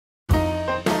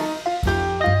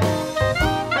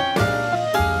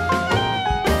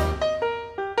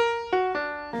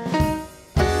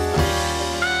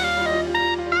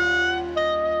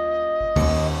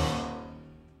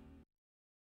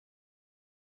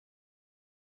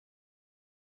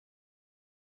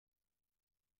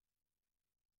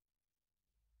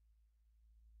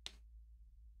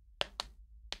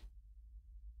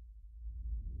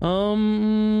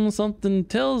Something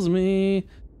tells me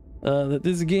that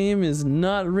this game is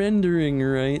not rendering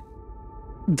right.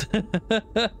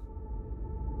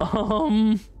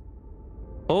 Oh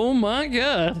my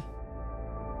god.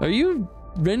 Are you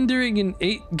rendering an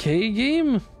 8K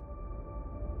game?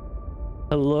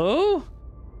 Hello?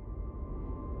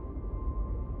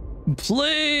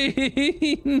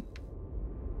 Plane!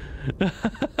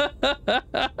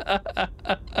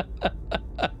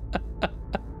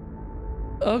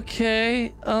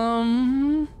 Okay,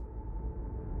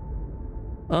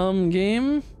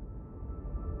 game?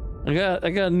 I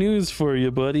got news for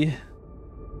you, buddy.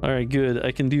 Alright, good.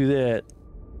 I can do that.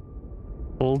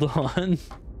 Hold on.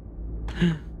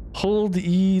 Hold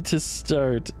E to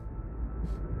start.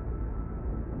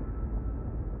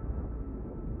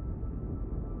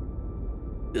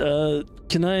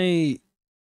 Can I...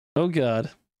 Oh god.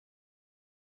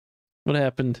 What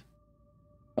happened?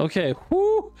 Okay.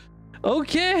 Whoo!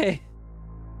 Okay!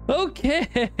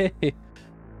 Okay!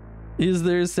 Is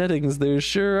there settings? There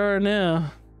sure are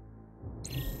now.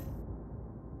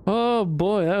 Oh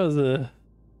boy, that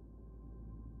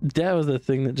was a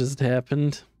thing that just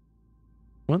happened.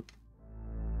 What?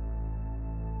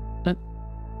 What?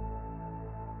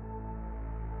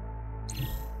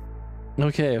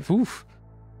 Okay, oof.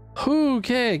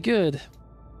 Okay, good.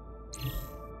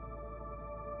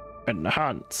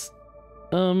 Enhance.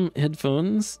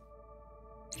 Headphones.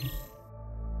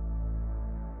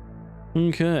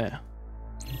 Okay.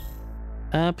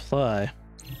 Apply.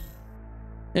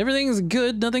 Everything's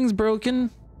good, nothing's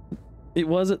broken. It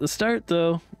was at the start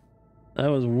though. That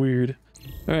was weird.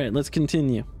 Alright, let's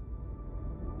continue.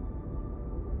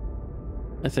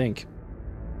 I think.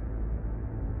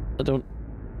 I don't...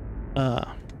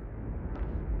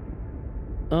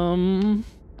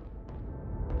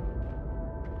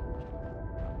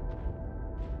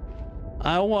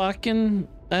 I walking.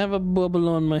 I have a bubble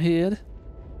on my head.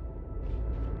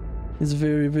 It's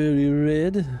very, very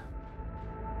red.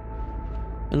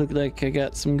 I look like I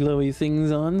got some glowy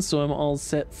things on, so I'm all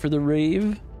set for the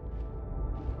rave.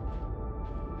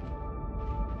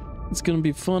 It's gonna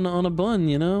be fun on a bun,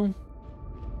 you know?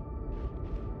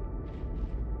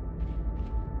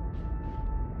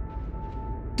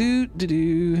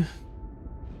 Do.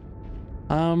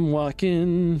 I'm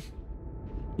walking.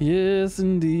 Yes,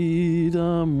 indeed,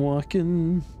 I'm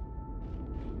walking.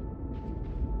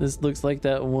 This looks like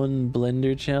that one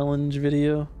Blender challenge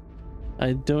video.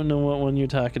 I don't know what one you're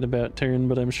talking about, Turn,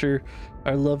 but I'm sure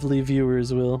our lovely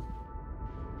viewers will.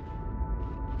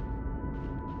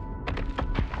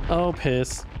 Oh,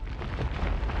 piss.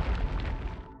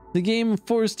 The game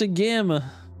forced a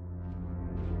gamma.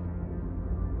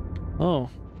 Oh.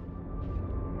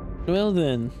 Well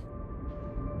then.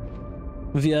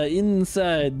 We are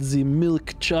inside the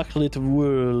milk chocolate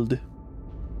world.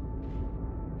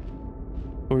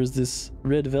 Or is this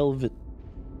red velvet?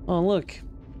 Oh, look.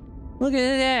 Look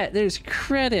at that. There's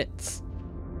credits.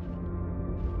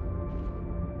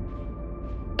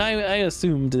 I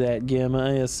assumed that, Gamma.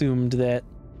 I assumed that.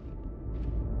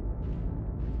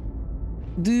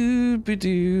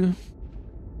 Doo-ba-doo.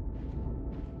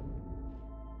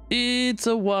 It's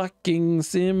a walking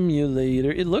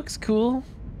simulator. It looks cool.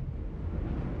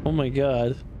 Oh my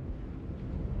god.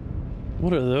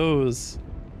 What are those?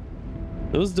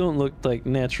 Those don't look like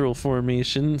natural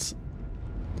formations.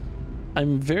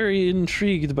 I'm very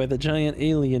intrigued by the giant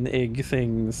alien egg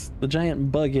things. The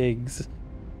giant bug eggs.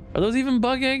 Are those even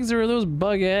bug eggs or are those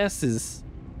bug asses?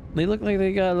 They look like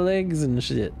they got legs and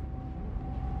shit.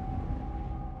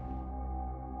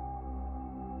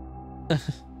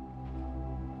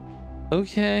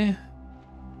 Okay.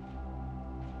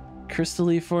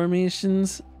 Crystally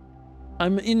formations.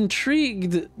 I'm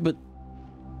intrigued, but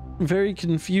very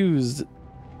confused.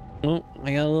 Oh,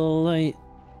 I got a little light.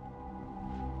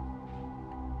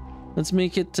 Let's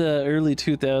make it early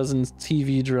 2000s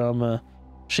TV drama,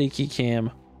 shaky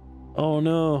cam. Oh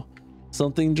no,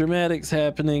 something dramatic's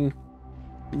happening.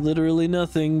 Literally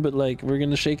nothing, but like we're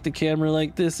gonna shake the camera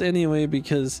like this anyway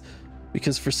because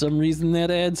for some reason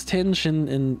that adds tension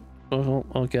and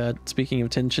oh god, speaking of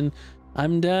tension,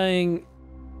 I'm dying.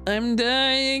 I'm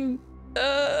dying.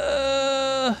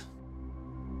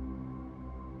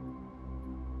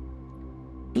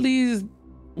 Please,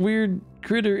 weird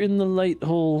critter in the light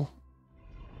hole.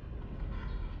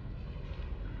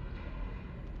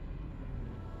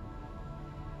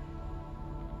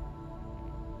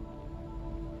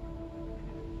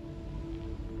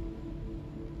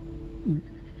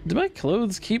 Do my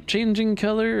clothes keep changing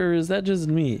color, or is that just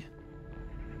me?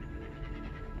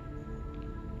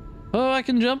 Oh, I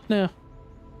can jump now.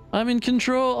 I'm in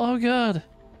control. Oh god.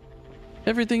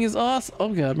 Everything is awesome.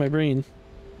 Oh god, my brain.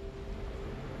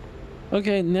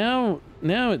 Okay, now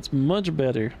it's much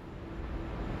better.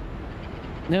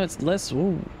 Now it's less.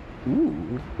 Ooh,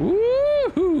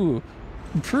 ooh,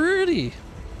 pretty.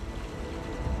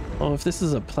 Oh, if this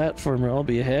is a platformer, I'll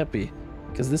be happy.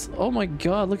 Cause this. Oh my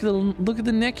god, look at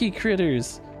the necky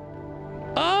critters.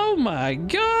 Oh my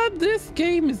god, this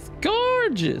game is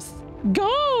gorgeous,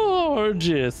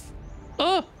 gorgeous.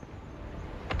 Oh.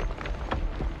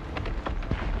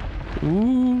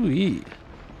 Ooh-wee.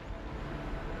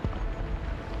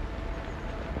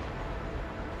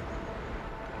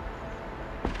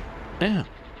 Yeah.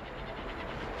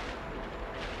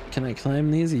 Can I climb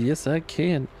these? Yes, I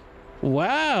can.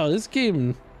 Wow, this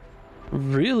game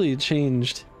really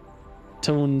changed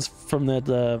tones from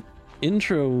that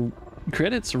intro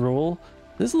credits roll.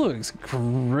 This looks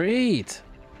great.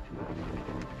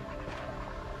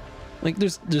 Like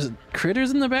there's critters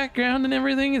in the background and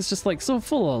everything. It's just like so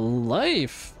full of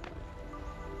life.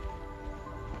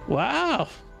 Wow.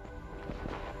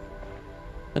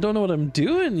 I don't know what I'm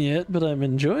doing yet, but I'm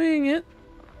enjoying it.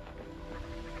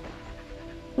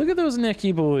 Look at those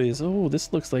necky boys. Oh,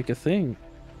 this looks like a thing.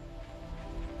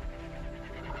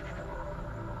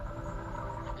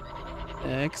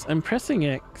 X. I'm pressing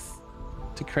X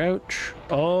to crouch.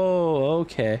 Oh,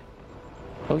 okay.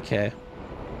 Okay.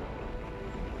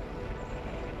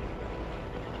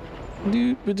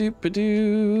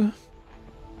 Doop-a-doop-a-doo.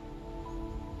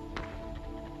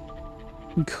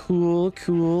 Cool,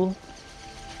 cool.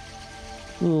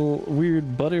 Little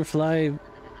weird butterfly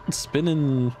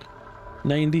spinning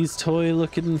 90s toy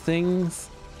looking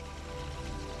things.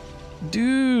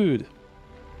 Dude,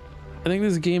 I think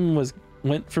this game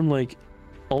went from like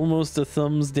almost a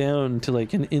thumbs down to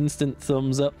like an instant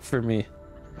thumbs up for me.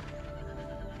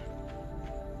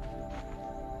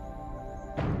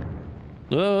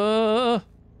 Oh,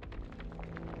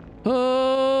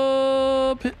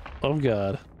 oh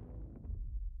god.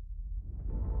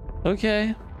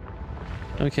 Okay.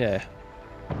 Okay.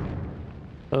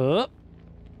 Oh.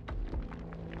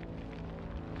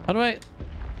 How do I...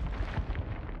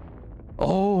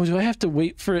 Oh, do I have to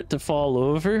wait for it to fall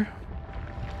over?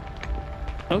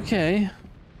 Okay.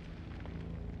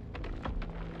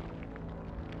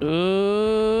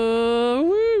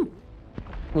 Woo!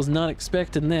 Was not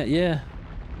expecting that, yeah.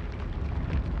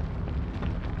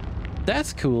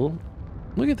 That's cool.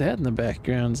 Look at that in the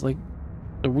background. It's like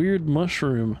a weird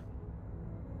mushroom.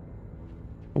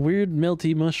 A weird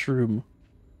melty mushroom.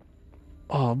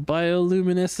 Oh,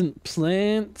 bioluminescent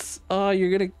plants. Oh,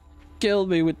 you're gonna kill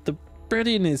me with the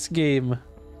prettiness game.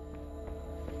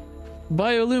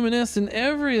 Bioluminescent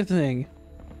everything.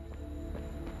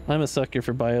 I'm a sucker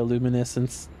for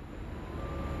bioluminescence.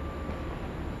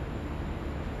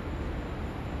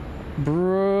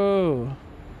 Bro.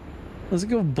 Let's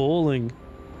go bowling.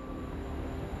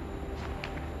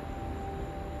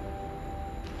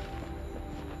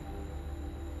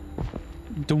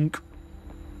 Dunk.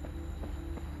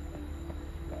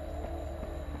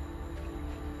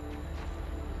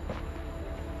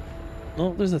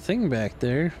 Oh, there's a thing back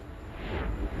there.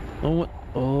 Oh, what?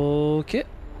 Okay.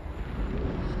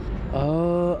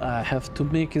 Oh, I have to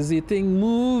make the thing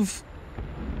move.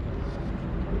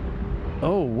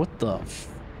 Oh, what the f...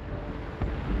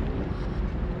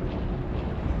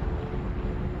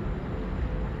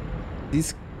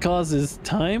 This causes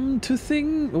time to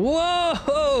thing?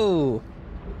 Whoa!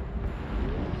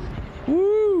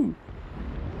 Woo!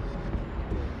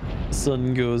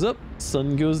 Sun goes up,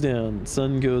 sun goes down,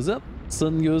 sun goes up,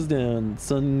 sun goes down,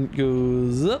 sun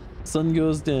goes up, sun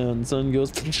goes down, sun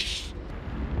goes...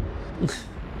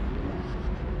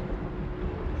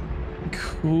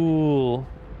 Cool.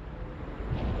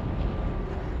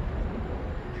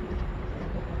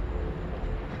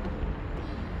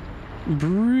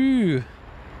 Brew.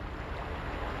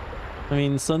 I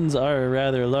mean, suns are a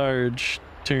rather large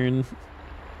turn.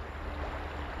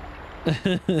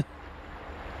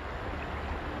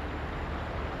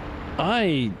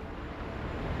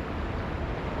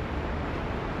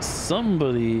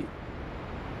 Somebody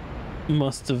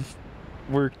must have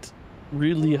worked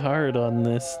really hard on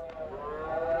this.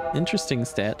 Interesting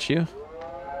statue.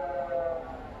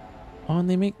 Oh, and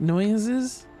they make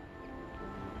noises?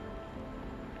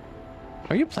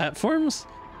 Are you platforms?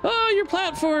 Oh, you're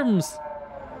platforms!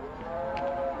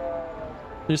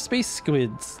 They're space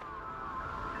squids.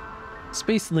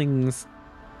 Spacelings.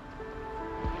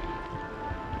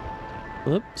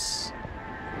 Oops.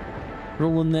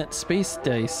 Rolling that space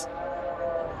dice.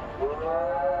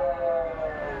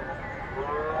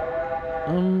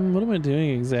 What am I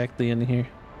doing exactly in here?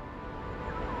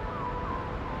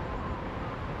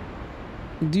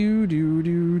 Do do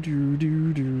do do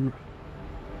do do.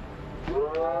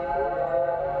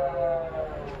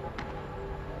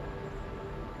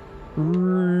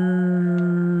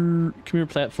 Come here,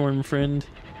 platform friend.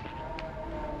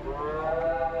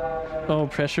 Oh,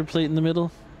 pressure plate in the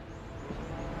middle?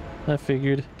 I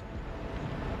figured.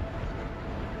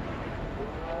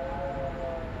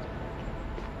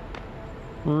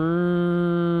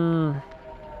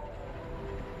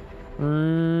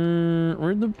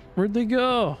 Where'd they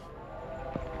go?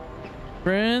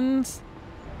 Friends?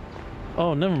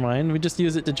 Oh, never mind. We just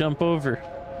use it to jump over.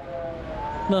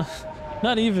 No,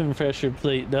 not even pressure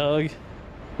plate, dog.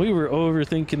 We were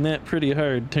overthinking that pretty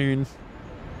hard turn.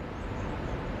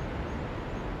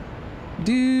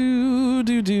 Do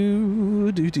do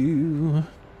do do do.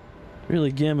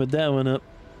 Really gammed that one up.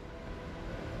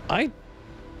 I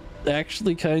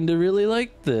actually kind of really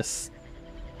like this.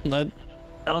 I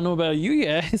don't know about you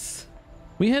guys.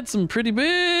 We had some pretty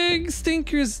big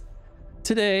stinkers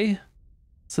today,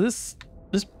 so this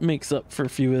makes up for a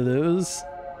few of those.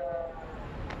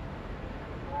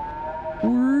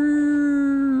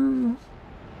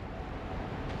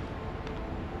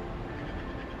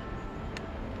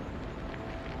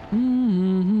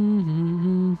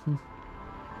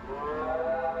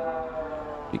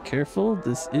 Be careful,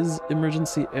 this is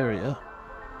emergency area.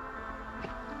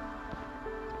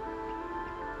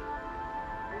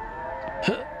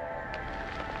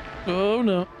 Oh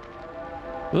no.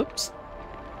 Whoops.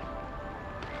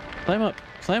 Climb up.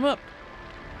 Climb up.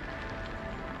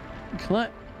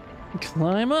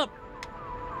 Climb up.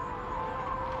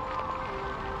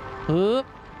 Up.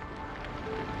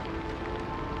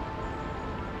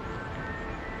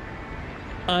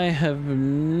 I have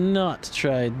not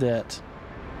tried that.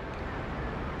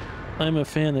 I'm a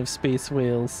fan of space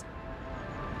whales.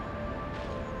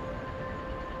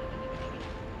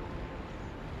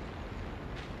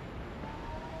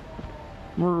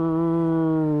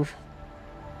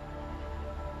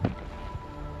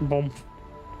 Boom.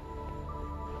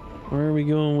 Where are we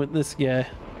going with this guy?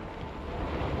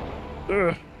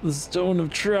 Ugh, the Stone of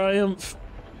Triumph.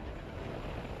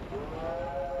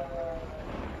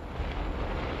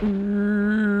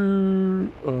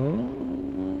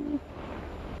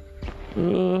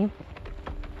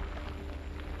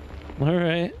 All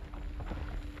right.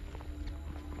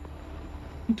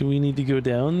 Do we need to go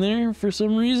down there for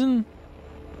some reason?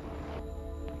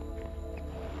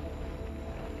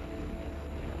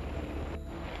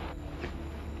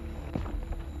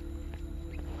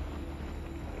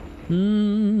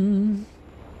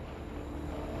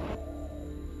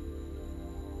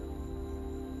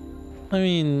 I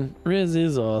mean, Rez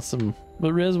is awesome,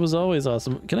 but Rez was always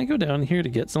awesome. Can I go down here to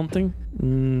get something?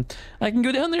 I can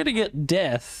go down there to get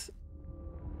death,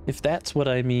 if that's what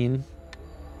I mean.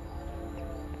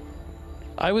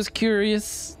 I was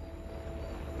curious.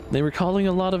 They were calling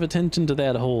a lot of attention to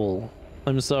that hole.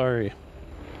 I'm sorry.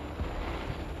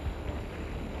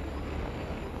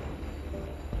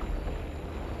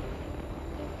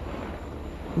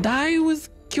 I was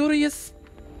curious.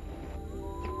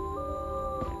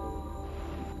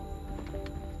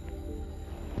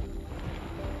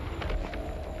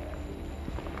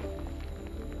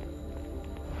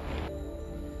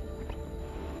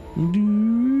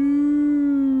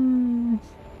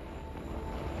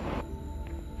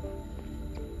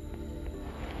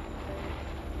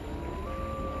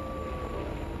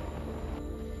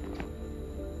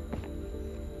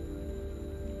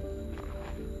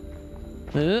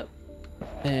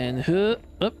 And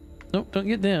up. Nope, don't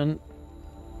get down.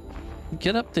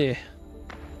 Get up there.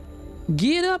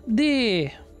 Get up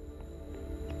there.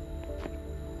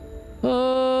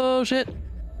 Oh shit.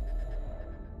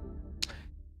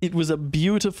 It was a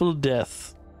beautiful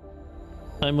death.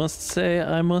 I must say,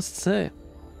 I must say.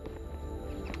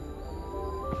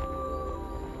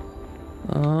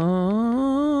 Oh.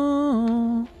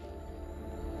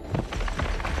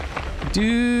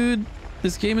 Dude,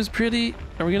 this game is pretty.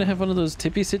 Are we gonna have one of those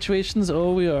tippy situations?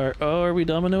 Oh, we are. Oh, are we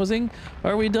dominosing?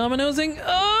 Are we dominosing?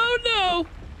 Oh no!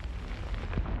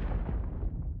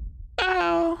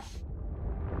 Ow!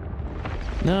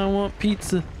 Now I want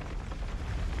pizza.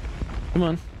 Come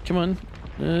on, come on.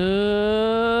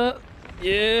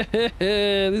 Yeah,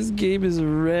 this game is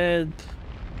red.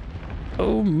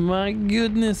 Oh my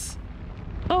goodness.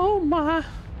 Oh my.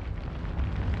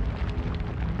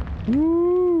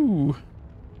 Woo.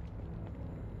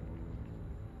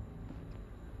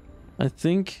 I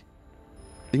think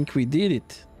we did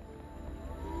it.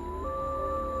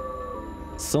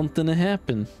 Something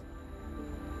happened.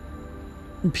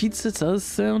 Pizza does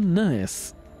sound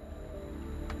nice.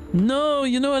 No,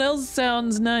 you know what else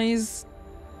sounds nice?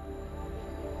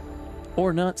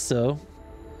 Or not so.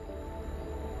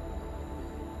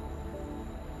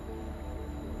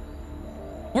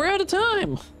 We're out of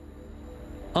time.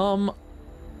 I'm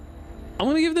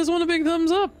gonna give this one a big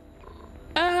thumbs up.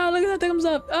 Ah, look at that thumbs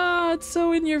up. Ah, it's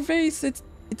so in your face. It's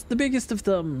the biggest of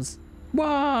thumbs.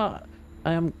 Wah!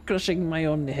 I am crushing my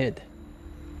own head.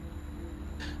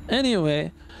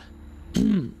 Anyway,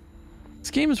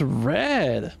 this game is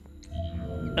rad.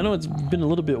 I know it's been a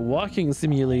little bit walking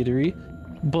simulator-y,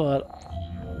 but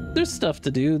there's stuff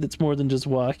to do that's more than just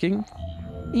walking.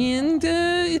 And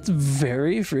it's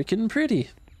very freaking pretty.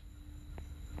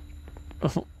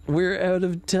 Oh, we're out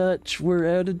of touch.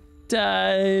 We're out of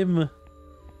time.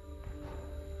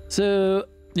 So,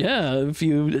 yeah, if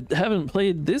you haven't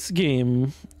played this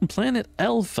game, Planet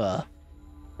Alpha,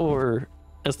 or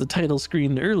as the title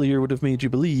screen earlier would have made you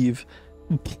believe,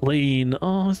 Plane.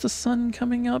 Oh, is the sun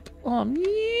coming up? Oh,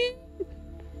 man.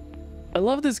 I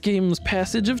love this game's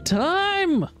passage of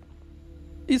time.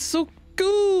 It's so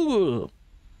cool.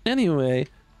 Anyway,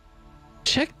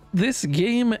 check this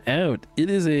game out. It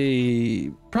is a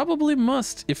probably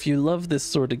must if you love this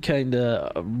sort of kind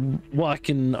of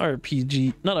walking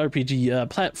RPG, not RPG,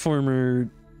 platformer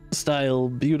style,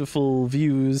 beautiful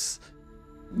views,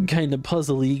 kind of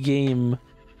puzzly game.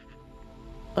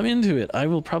 I'm into it. I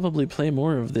will probably play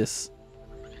more of this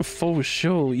faux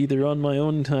show, either on my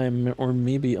own time or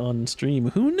maybe on stream.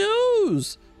 Who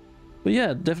knows? But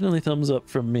yeah, definitely thumbs up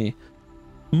from me.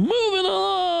 Moving on.